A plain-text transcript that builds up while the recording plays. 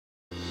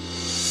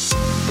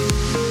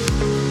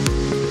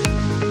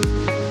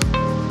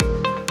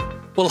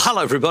Well,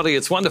 hello, everybody.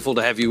 It's wonderful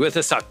to have you with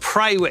us. I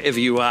pray wherever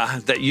you are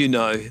that you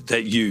know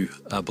that you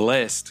are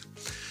blessed.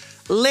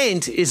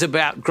 Lent is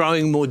about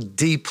growing more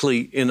deeply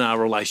in our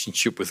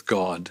relationship with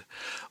God,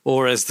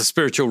 or as the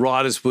spiritual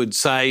writers would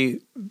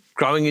say,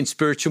 growing in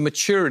spiritual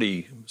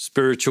maturity,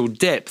 spiritual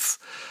depth.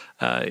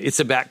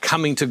 It's about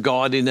coming to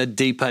God in a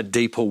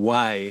deeper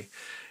way.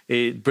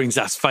 It brings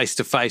us face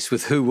to face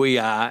with who we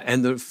are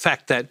and the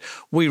fact that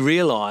we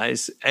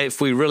realise,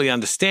 if we really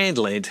understand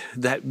Lent,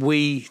 that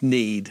we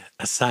need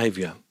a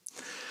saviour.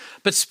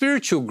 But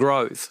spiritual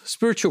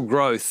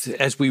growth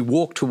as we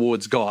walk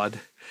towards God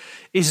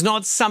is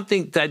not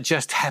something that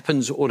just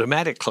happens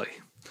automatically.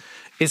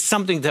 It's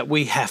something that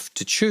we have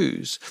to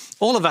choose.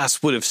 All of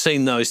us would have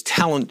seen those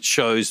talent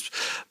shows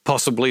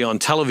possibly on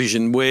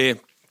television where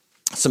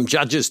some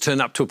judges turn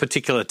up to a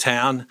particular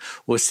town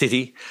or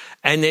city,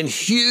 and then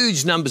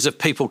huge numbers of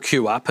people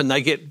queue up and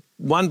they get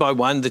one by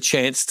one the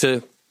chance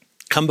to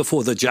come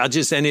before the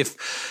judges. And if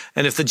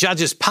the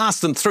judges pass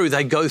them through,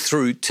 they go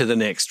through to the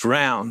next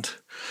round.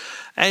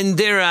 And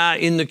there are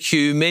in the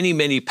queue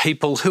many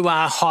people who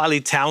are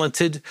highly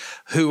talented,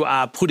 who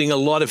are putting a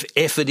lot of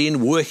effort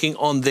in working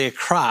on their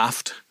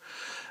craft.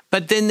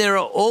 But then there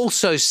are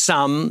also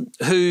some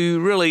who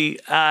really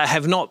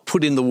have not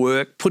put in the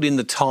work, put in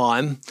the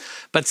time,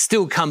 but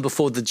still come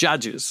before the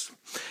judges.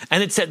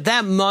 And it's at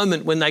that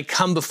moment when they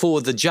come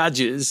before the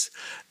judges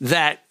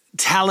that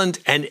talent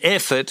and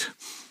effort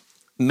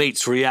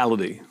meets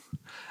reality.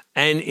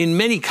 And in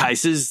many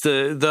cases,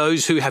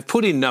 those who have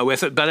put in no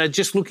effort but are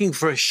just looking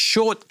for a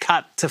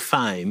shortcut to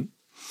fame,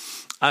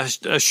 a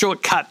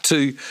shortcut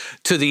to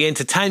the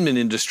entertainment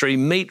industry,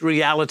 meet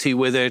reality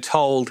where they're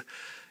told,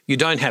 you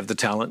don't have the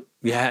talent,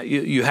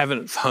 you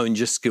haven't honed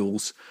your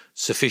skills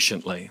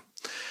sufficiently.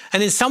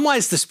 And in some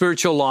ways, the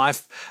spiritual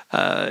life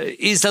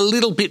is a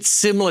little bit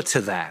similar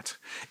to that,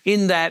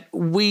 in that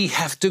we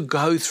have to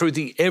go through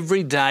the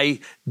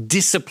everyday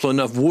discipline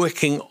of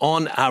working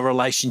on our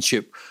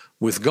relationship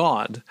with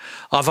God.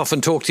 I've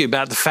often talked to you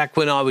about the fact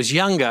when I was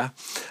younger,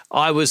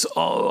 I was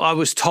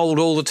told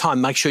all the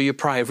time, make sure you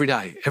pray every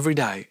day,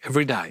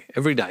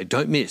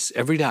 don't miss,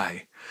 every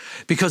day.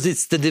 Because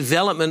it's the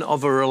development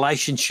of a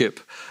relationship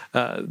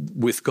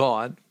with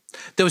God.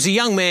 There was a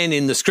young man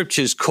in the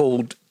scriptures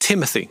called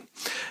Timothy.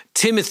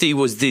 Timothy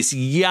was this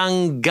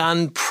young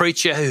gun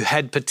preacher who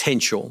had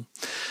potential.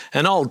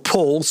 And old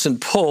Paul,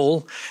 St.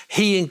 Paul,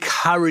 he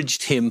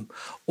encouraged him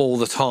all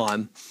the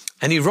time.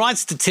 And he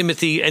writes to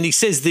Timothy, and he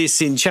says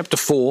this in chapter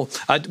 4,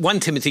 1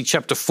 Timothy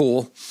chapter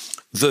 4,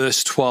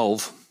 verse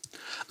 12.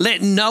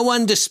 Let no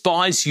one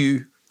despise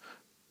you.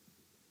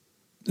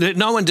 Let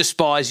no one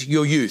despise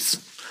your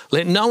youth.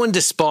 Let no one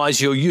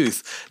despise your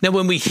youth. Now,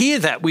 when we hear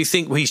that, we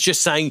think he's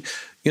just saying,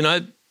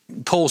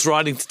 Paul's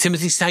writing to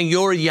Timothy saying,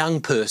 you're a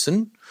young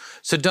person,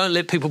 so don't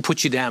let people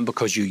put you down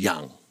because you're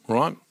young,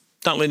 right?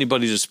 Don't let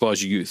anybody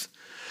despise your youth.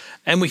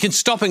 And we can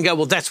stop and go,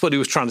 well, that's what he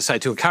was trying to say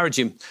to encourage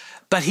him.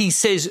 But he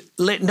says,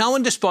 let no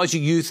one despise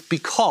your youth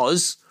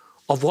because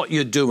of what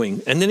you're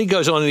doing. And then he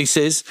goes on and he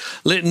says,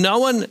 let no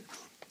one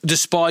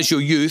despise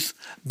your youth,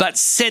 but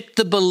set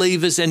the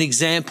believers an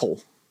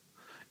example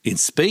in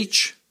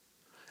speech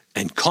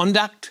and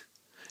conduct,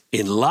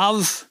 in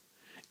love,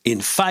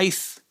 in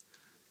faith,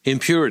 in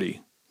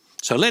purity.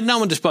 So let no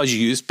one despise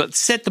your youth, but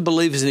set the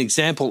believers an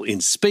example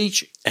in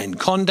speech and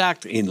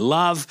conduct, in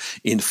love,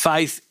 in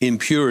faith, in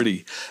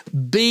purity.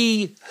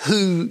 Be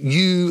who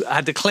you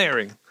are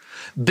declaring.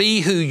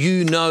 Be who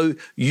you know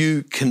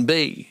you can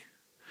be.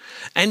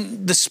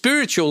 And the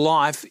spiritual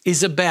life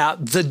is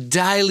about the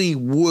daily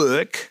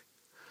work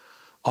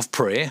of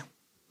prayer,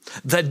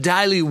 the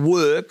daily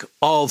work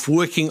of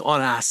working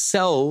on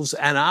ourselves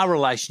and our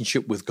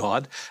relationship with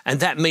God. And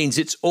that means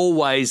it's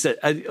always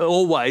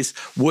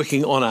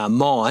working on our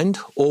mind,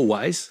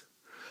 always,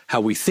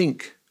 how we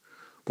think,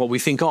 what we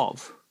think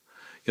of.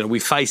 We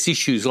face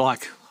issues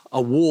like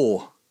a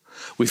war.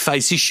 We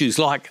face issues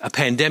like a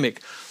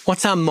pandemic.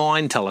 What's our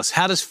mind tell us?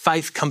 How does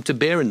faith come to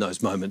bear in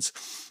those moments?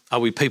 Are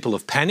we people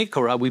of panic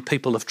or are we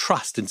people of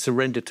trust and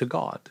surrender to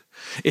God?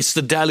 It's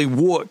the daily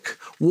walk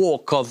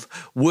of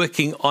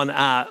working on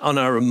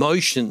our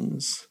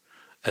emotions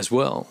as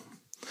well.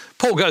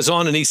 Paul goes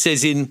on and he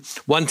says in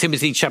 1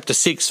 Timothy chapter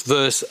 6,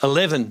 verse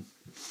 11,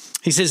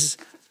 he says,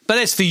 but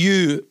as for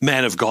you,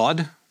 man of God,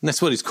 and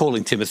that's what he's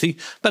calling Timothy,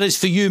 but as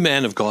for you,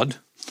 man of God,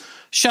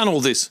 shun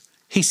all this.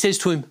 He says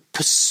to him,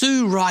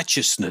 pursue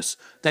righteousness,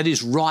 that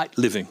is right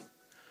living.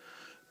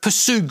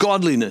 Pursue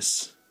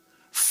godliness,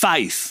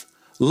 faith,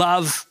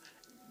 love,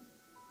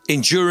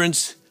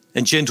 endurance,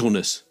 and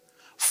gentleness.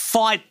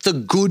 Fight the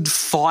good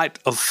fight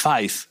of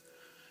faith.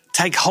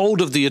 Take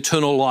hold of the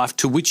eternal life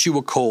to which you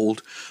were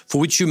called,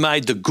 for which you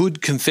made the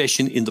good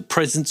confession in the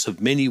presence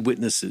of many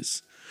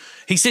witnesses.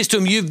 He says to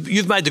him,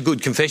 you've made the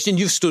good confession,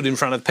 you've stood in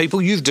front of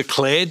people, you've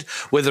declared,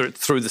 whether it's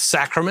through the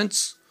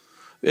sacraments,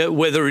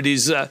 whether it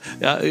is a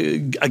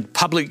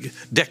public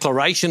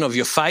declaration of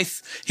your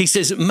faith. He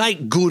says,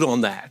 make good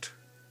on that.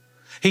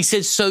 He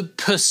says, so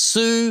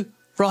pursue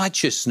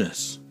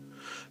righteousness,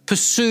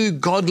 pursue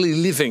godly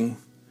living,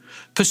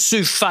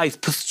 pursue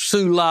faith,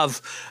 pursue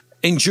love,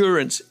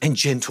 endurance, and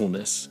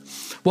gentleness.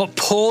 What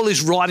Paul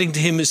is writing to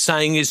him is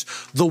saying is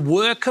the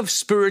work of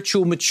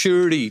spiritual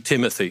maturity,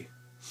 Timothy,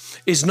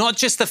 is not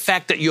just the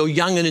fact that you're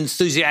young and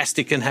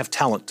enthusiastic and have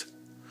talent,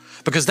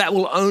 because that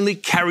will only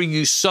carry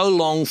you so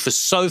long for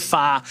so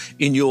far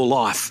in your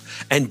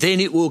life, and then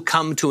it will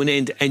come to an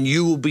end and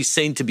you will be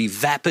seen to be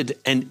vapid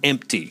and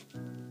empty.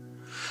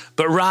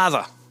 But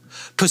rather,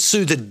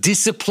 pursue the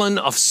discipline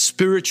of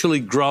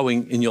spiritually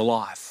growing in your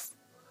life,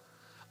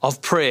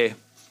 of prayer,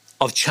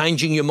 of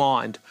changing your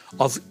mind,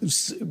 of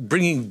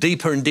bringing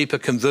deeper and deeper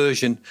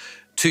conversion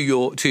to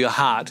your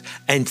heart,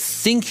 and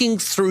thinking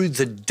through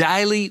the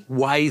daily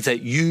way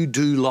that you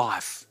do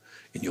life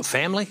in your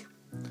family,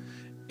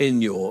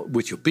 in your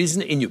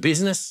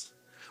business,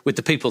 with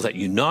the people that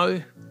you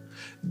know.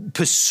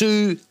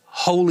 Pursue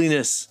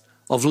holiness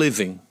of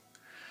living.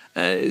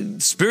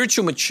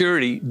 Spiritual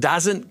maturity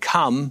doesn't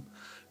come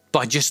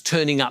by just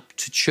turning up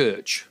to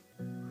church.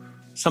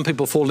 Some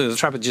people fall into the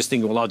trap of just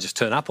thinking, well, I'll just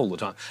turn up all the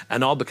time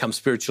and I'll become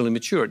spiritually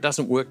mature. It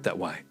doesn't work that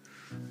way.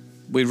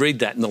 We read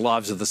that in the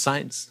lives of the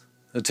saints,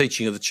 the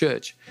teaching of the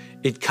church.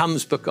 It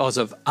comes because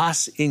of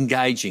us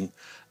engaging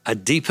a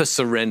deeper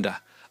surrender,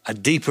 a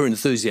deeper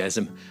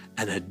enthusiasm,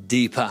 and a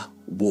deeper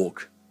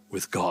walk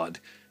with God.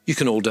 You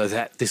can all do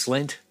that this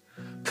Lent.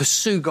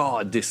 Pursue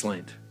God this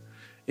Lent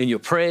in your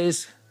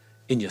prayers,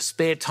 in your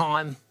spare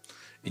time,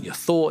 in your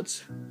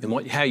thoughts, in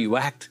how you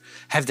act.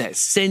 Have that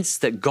sense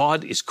that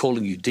God is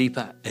calling you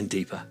deeper and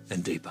deeper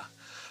and deeper.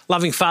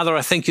 Loving Father,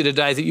 I thank you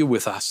today that you're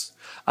with us.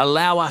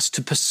 Allow us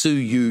to pursue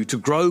you, to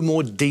grow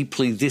more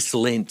deeply this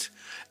Lent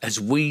as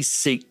we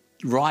seek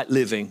right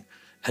living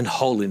and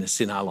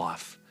holiness in our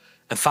life.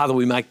 And Father,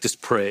 we make this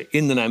prayer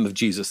in the name of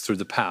Jesus through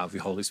the power of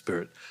your Holy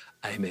Spirit.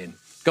 Amen.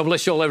 God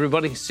bless you all,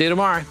 everybody. See you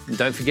tomorrow. And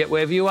don't forget,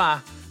 wherever you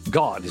are,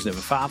 God is never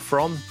far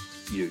from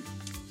you.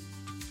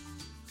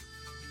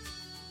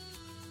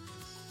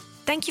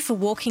 Thank you for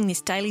walking this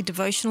daily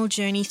devotional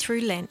journey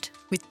through Lent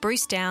with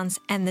Bruce Downs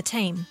and the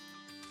team.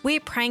 We're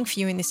praying for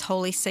you in this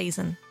holy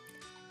season.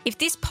 If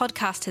this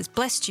podcast has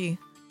blessed you,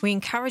 we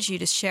encourage you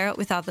to share it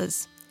with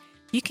others.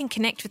 You can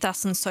connect with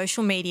us on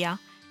social media,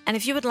 and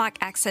if you would like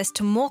access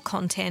to more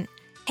content,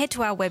 head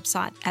to our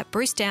website at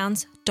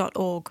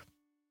brucedowns.org.